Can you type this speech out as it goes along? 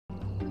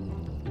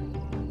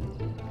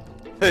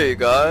Hey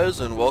guys,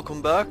 and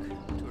welcome back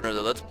to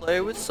another Let's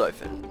Play with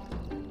Siphen.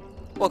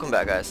 Welcome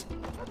back, guys.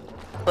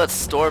 Let's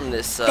storm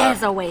this,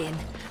 There's our way in.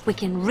 We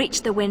can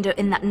reach the window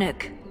in that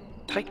nook.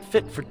 Tight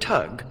fit for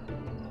tug?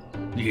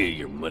 Yeah,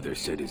 your mother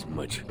said as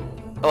much.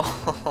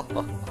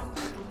 Oh,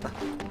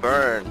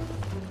 burn.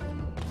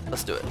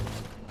 Let's do it.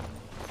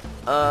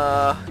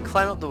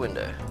 Climb up the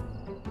window.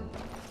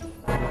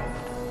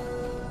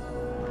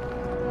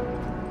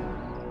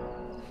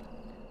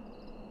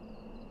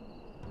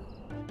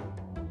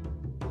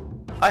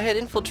 I had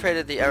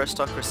infiltrated the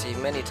aristocracy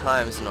many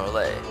times in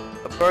Orlais.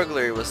 A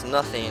burglary was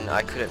nothing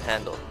I couldn't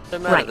handle, no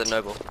matter the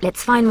noble.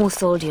 Let's find more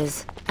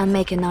soldiers and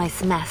make a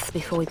nice mess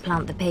before we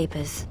plant the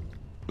papers.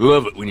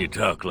 Love it when you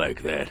talk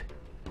like that.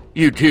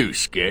 You too,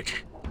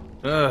 Sketch.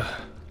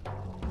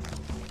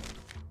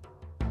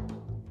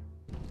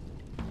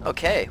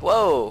 Okay,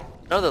 whoa,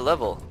 another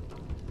level.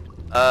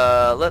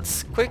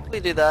 Let's quickly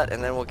do that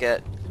and then we'll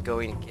get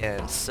going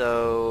again.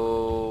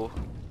 So,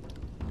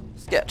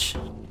 Sketch,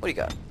 what do you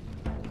got?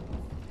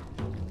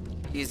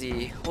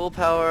 Easy,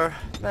 willpower,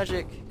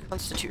 magic,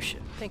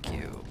 constitution. Thank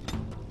you.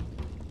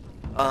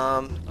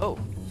 Oh,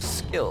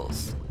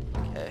 skills.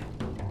 Okay.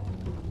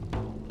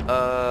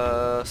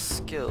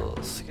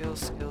 Skills.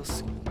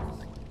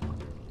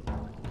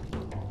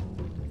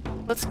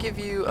 Let's give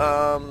you,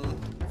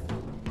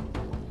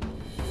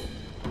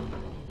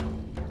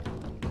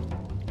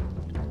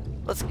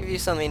 let's give you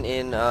something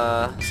in,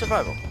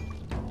 survival.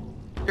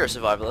 You're a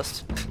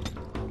survivalist.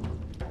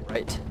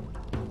 Right.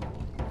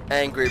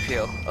 And group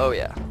heal. Oh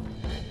yeah.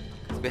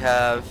 We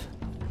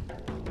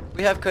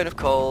have Cone of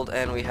Cold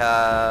and we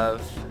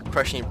have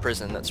Crushing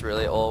Prison. That's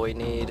really all we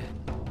need,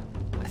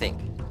 I think.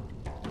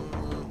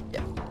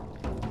 Yeah.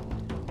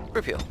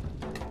 Group heal.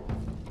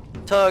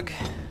 Tug.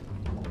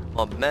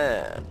 Oh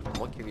man.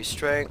 We'll give you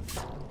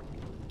Strength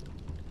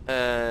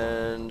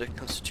and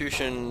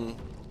Constitution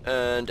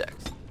and Dex.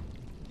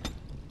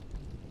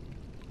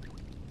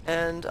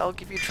 And I'll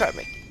give you Trap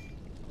Me.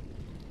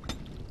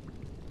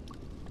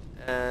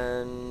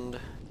 And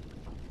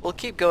we'll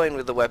keep going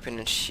with the weapon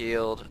and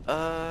shield.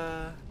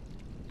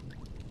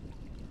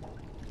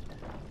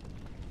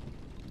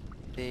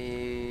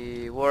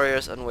 The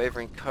warrior's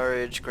unwavering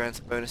courage grants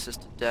bonuses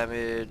to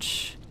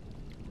damage.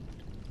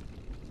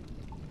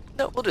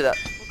 No, we'll do that.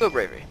 We'll go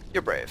bravery.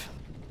 You're brave.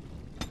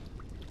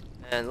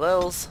 And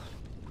Lels.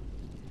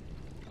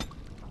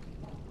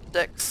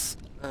 Dex.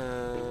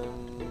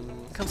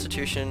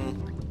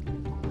 Constitution.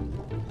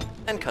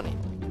 And cunning.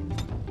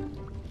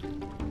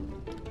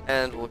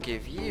 And we'll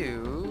give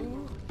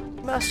you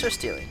Master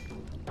Stealing.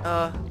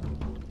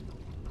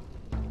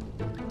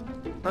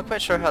 Not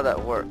quite sure how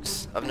that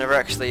works. I've never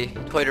actually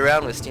toyed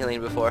around with stealing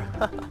before.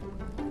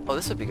 Oh,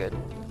 this would be good.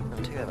 I'll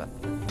take that back.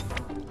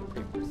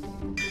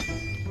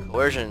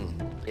 Coercion.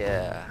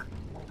 Yeah.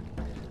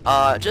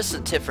 Just a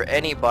tip for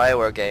any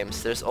BioWare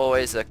games. There's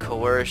always a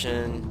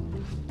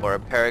Coercion or a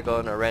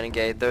Paragon or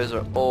Renegade. Those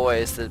are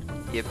always the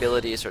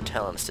abilities or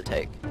talents to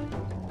take.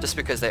 Just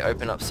because they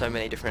open up so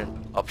many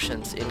different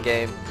options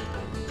in-game,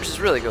 which is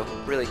really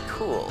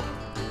cool.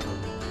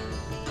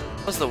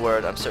 What's the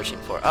word I'm searching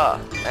for?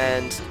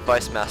 And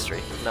Device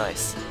Mastery.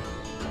 Nice.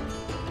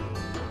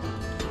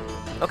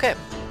 Okay.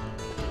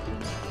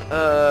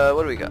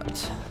 What do we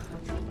got?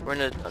 We're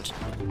in a dungeon.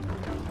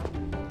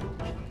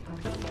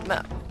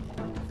 Map.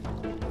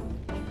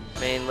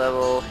 Main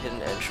level,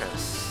 hidden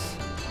entrance.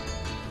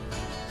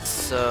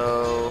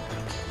 So...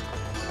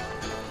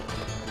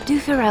 Do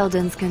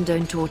Ferelden's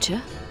condone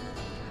torture?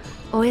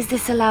 Or is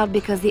this allowed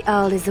because the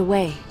Earl is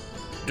away?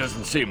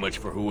 Doesn't say much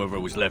for whoever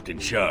was left in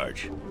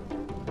charge.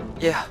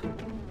 Yeah.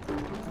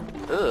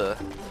 Ugh.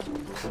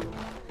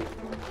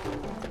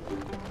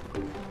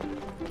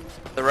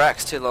 The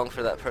rack's too long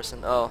for that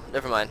person. Oh,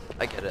 never mind.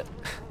 I get it.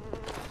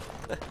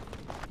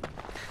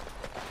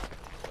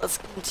 Let's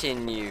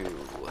continue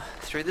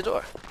through the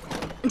door.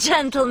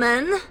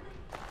 Gentlemen,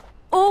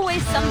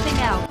 always something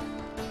out.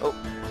 Oh,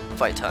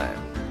 fight time.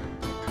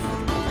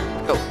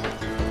 Go.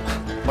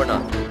 Or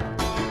not.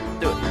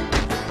 Do it.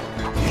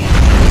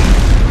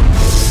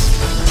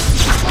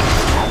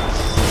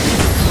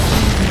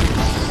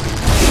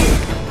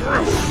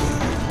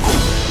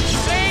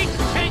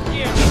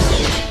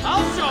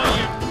 I'll show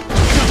you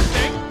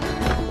something.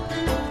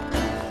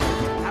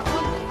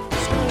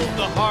 Schooled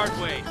the hard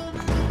way.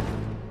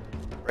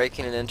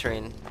 Breaking and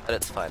entering at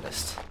its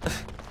finest.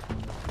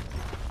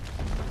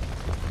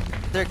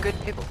 They're good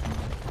people.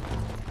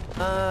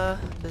 I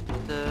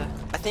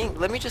think,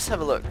 let me just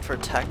have a look for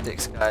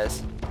tactics,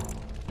 guys.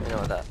 You know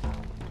what that.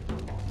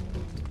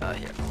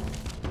 Here.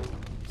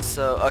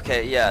 So,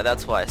 okay, yeah,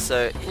 that's why.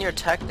 So, in your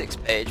tactics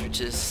page,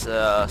 which is,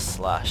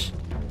 slash,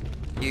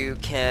 you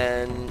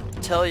can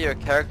tell your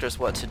characters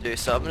what to do.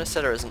 So I'm going to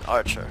set her as an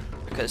archer,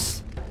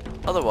 because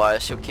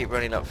otherwise she'll keep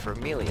running up for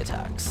melee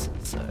attacks.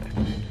 So,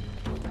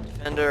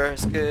 defender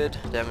is good,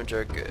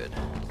 damager good.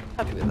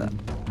 Happy with that.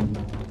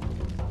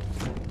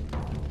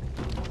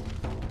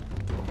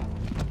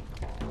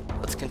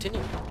 Let's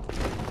continue.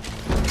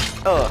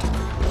 Oh.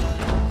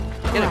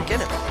 Get him, get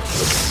him.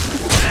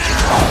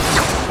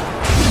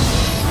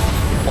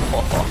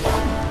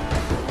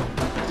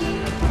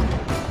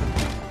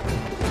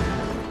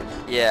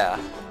 yeah.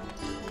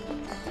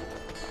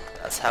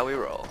 That's how we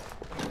roll.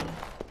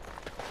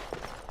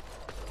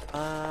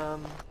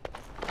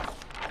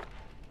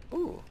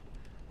 Ooh.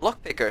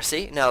 Lockpicker,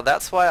 see? Now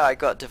that's why I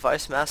got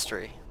device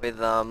mastery with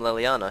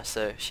Leliana,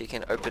 so she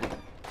can open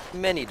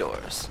many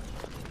doors.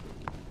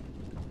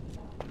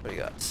 What do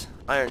you got?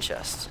 Iron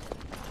chest.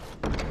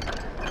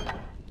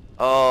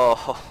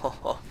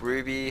 Oh,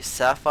 ruby,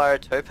 sapphire,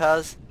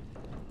 topaz,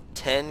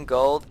 10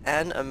 gold,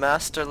 and a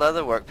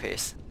masterwork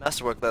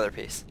leather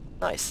piece.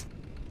 Nice.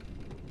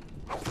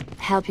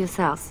 Help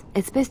yourselves.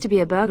 It's supposed to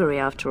be a burglary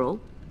after all.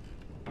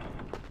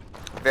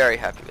 Very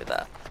happy with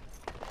that.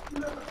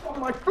 On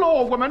my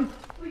floor, woman!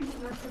 Please,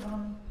 Mr.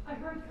 Bond. I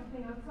heard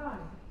something outside.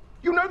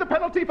 You know the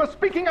penalty for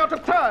speaking out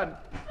of turn!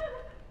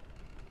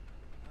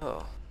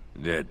 Oh.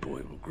 That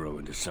boy will grow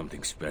into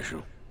something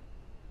special.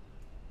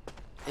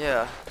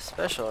 Yeah,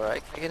 special,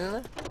 right? Can I get in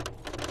there?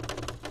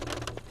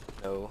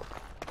 No.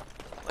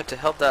 I'd like to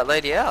help that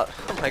lady out.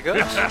 Oh my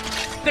gosh.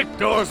 Thick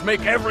doors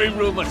make every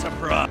room a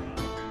surprise.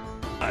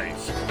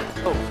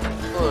 Oh.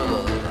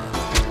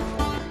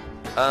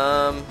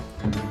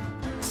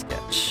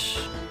 Sketch.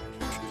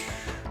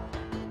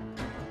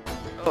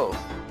 Oh,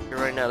 you're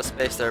running out of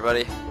space there,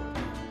 buddy.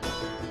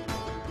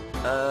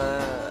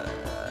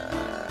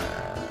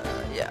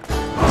 Yeah.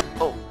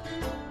 Oh.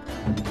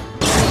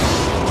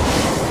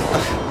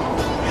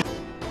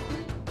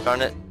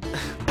 Darn it.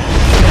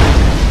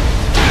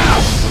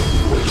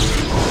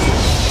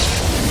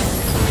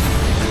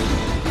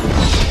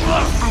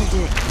 I'll do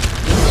it.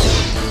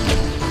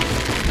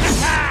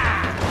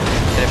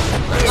 Get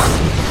him.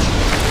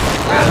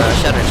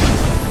 Shattering.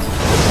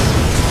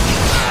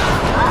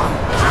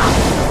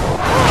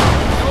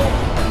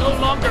 No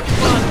longer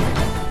fun.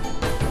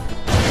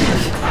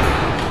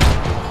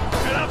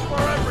 Enough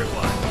for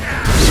everyone.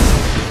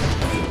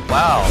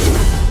 Wow.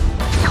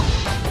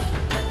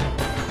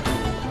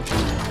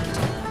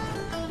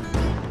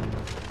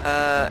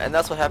 And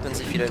that's what happens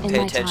if you don't In pay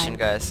my attention, time.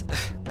 guys.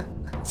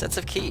 Sets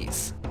of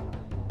keys.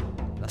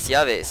 Las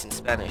llaves in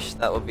Spanish.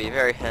 That would be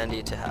very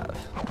handy to have.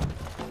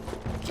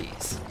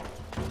 Keys.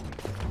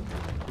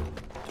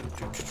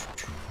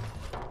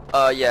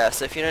 Yeah,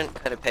 so if you don't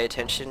kind of pay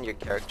attention, your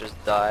characters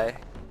die.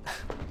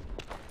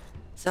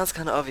 Sounds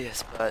kind of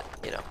obvious, but,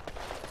 you know.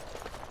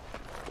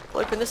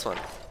 We'll open this one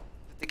with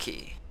the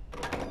key.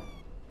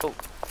 Oh.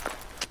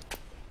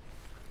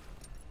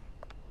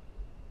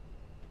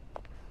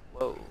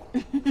 Whoa.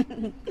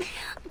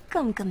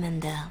 Come,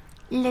 Commander.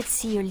 Let's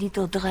see your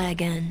little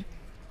dragon.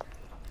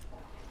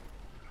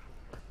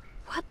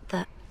 What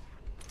the?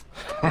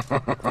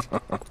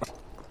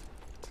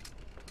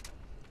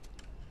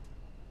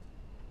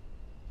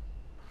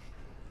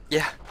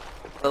 Yeah.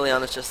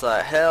 Liliana's just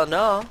like, hell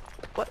no.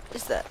 What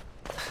is that?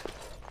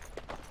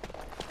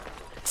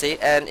 See,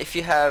 and if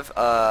you have,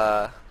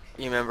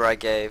 you remember I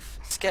gave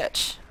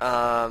Sketch,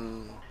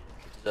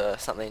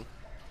 something.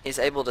 He's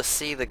able to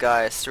see the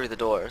guys through the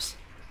doors.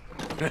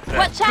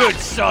 Watch out! Good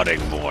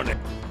sodding morning.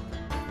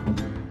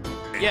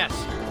 Yes.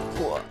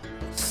 What?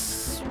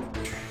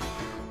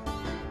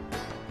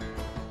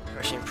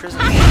 Crushing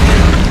prison.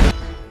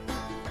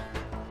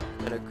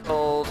 In a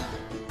cold.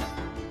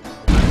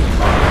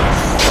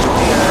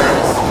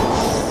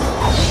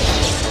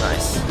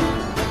 Nice.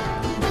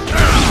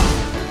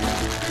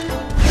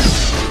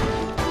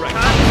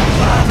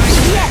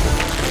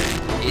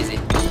 Easy.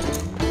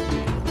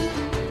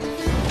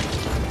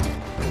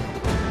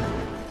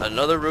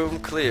 Another room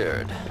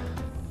cleared.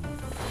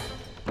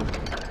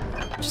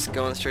 Just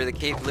going through the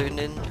keep, looting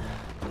in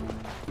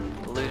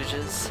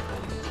lootages.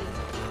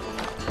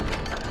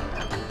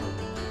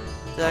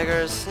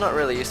 Daggers, not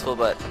really useful,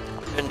 but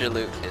vendor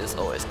loot is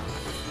always.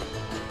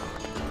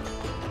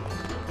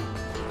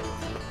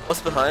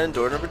 What's behind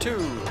door number 2?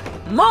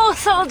 More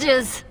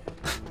soldiers!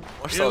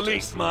 More At soldiers.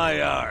 least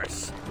my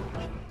arse.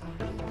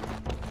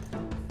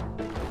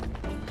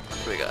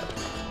 What do we got?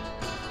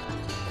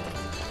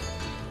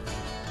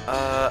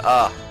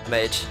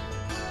 Mage.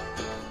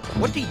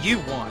 What do you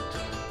want?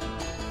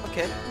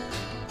 Okay.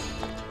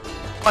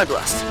 Mind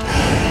Blast.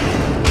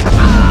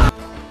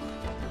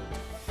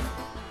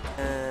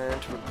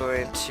 And we're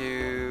going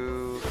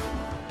to...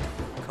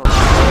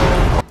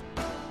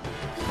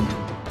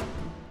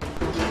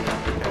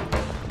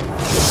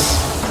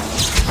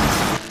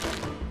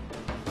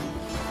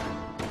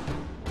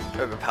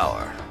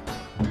 Overpower.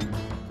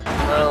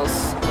 What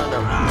else? No.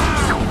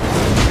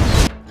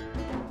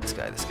 This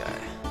guy.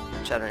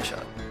 Shattering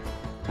shot.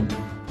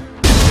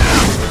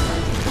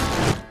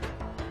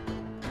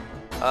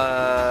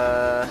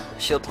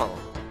 Shield tunnel.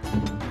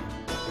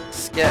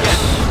 Sketch.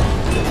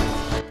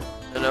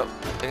 No.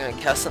 They're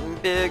gonna cast something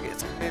big.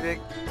 It's gonna be big.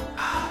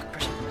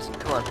 Crushing prison.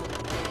 Come on.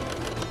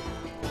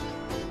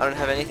 I don't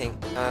have anything.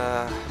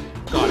 Got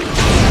it.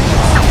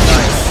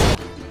 Nice.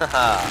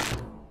 Haha.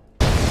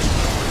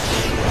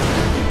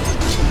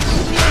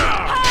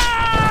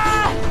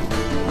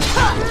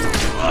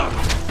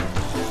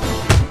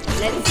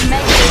 Let's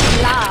make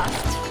this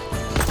last.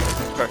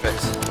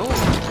 Perfect. Ooh.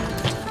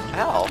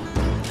 Ow.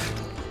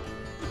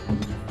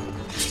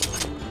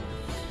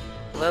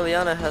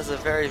 Leliana has a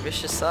very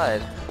vicious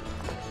side.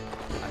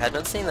 I had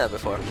not seen that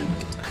before.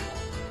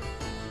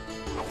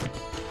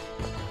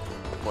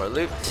 More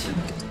loot.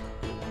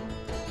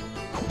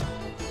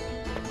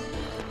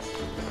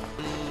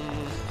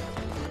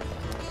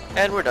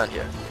 And we're done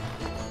here.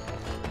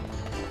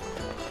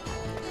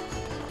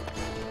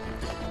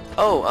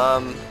 Oh,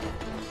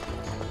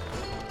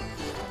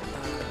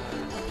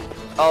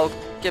 I'll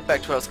get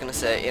back to what I was gonna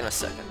say in a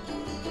second.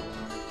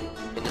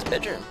 In his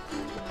bedroom.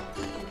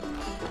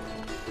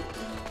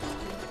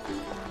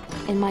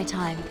 In my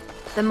time.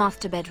 The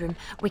master bedroom.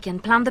 We can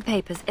plant the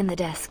papers in the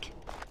desk.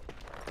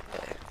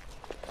 Okay.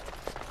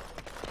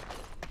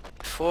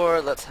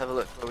 Before, let's have a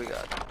look what we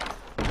got.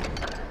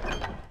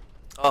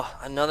 Oh,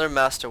 another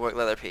masterwork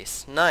leather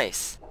piece.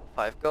 Nice.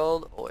 5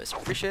 gold, always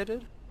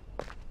appreciated.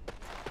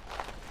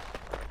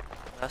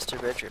 Master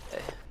bedroom,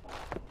 eh?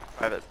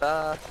 Private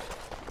bath.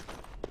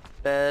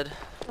 Bed.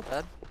 Not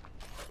bad.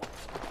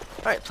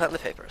 Alright, plant the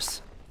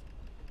papers.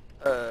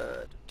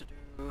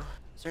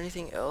 Is there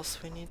anything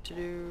else we need to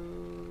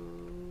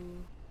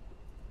do?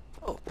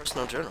 Oh,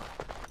 personal journal.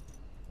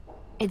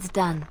 It's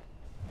done.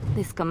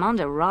 This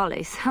Commander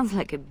Raleigh sounds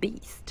like a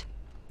beast.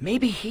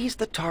 Maybe he's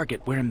the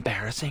target we're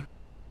embarrassing.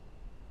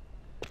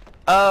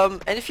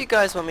 And if you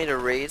guys want me to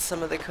read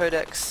some of the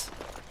codex,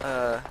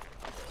 Where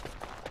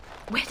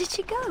did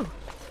she go?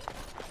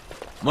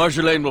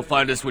 Marjolaine will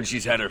find us when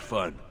she's had her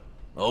fun.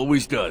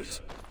 Always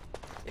does.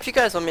 if you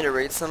guys want me to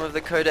read some of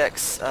the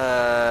codex,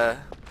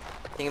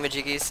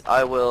 thingamajiggies,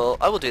 I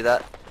will do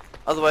that.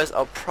 Otherwise,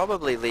 I'll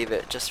probably leave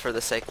it just for the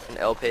sake of an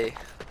LP.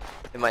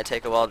 It might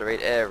take a while to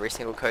read every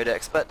single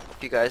codex, but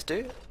if you guys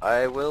do,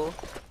 I will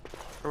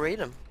read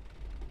them.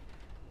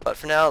 But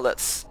for now,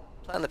 let's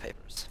plan the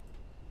papers.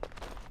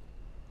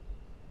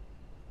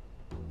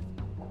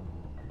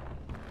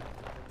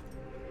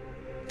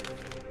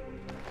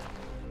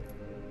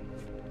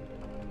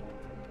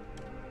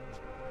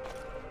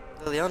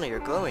 Leliana, you're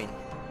glowing.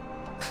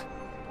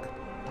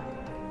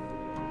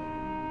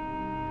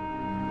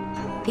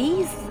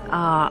 These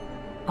are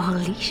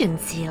Orlesian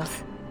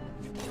seals.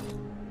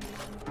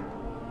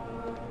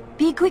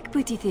 Be quick,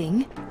 pretty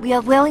thing. We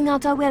are wearing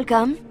out our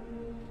welcome.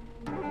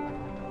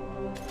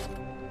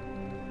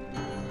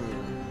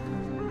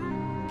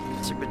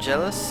 Super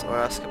jealous, or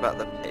ask about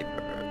the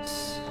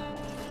papers?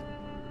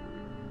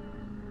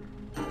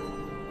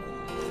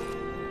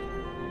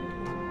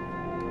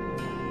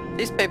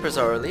 These papers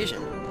are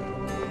Orlesian.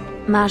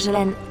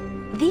 Marjolaine,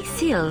 these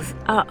seals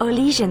are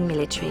Orlesian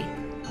military.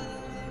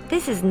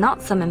 This is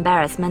not some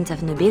embarrassment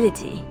of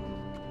nobility.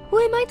 Who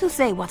am I to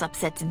say what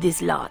upsets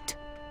this lot?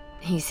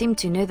 You seem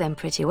to know them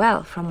pretty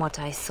well, from what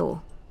I saw.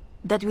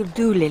 That will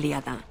do,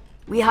 Leliana.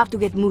 We have to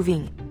get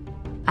moving.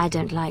 I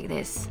don't like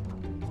this.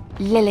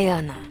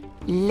 Leliana,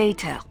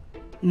 later.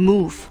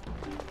 Move.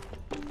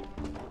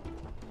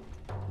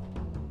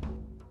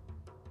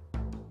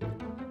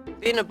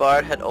 Being a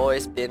bard had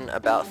always been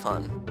about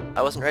fun.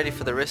 I wasn't ready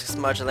for the risks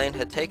Marjolaine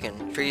had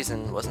taken.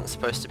 Treason wasn't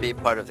supposed to be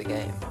part of the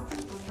game.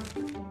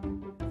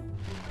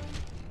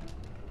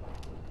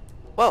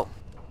 Whoa.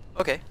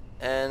 Okay.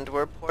 And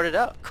we're ported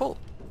out. Cool.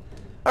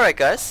 Alright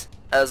guys.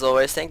 As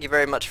always, thank you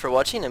very much for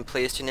watching and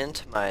please tune in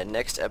to my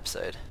next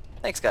episode.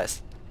 Thanks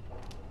guys.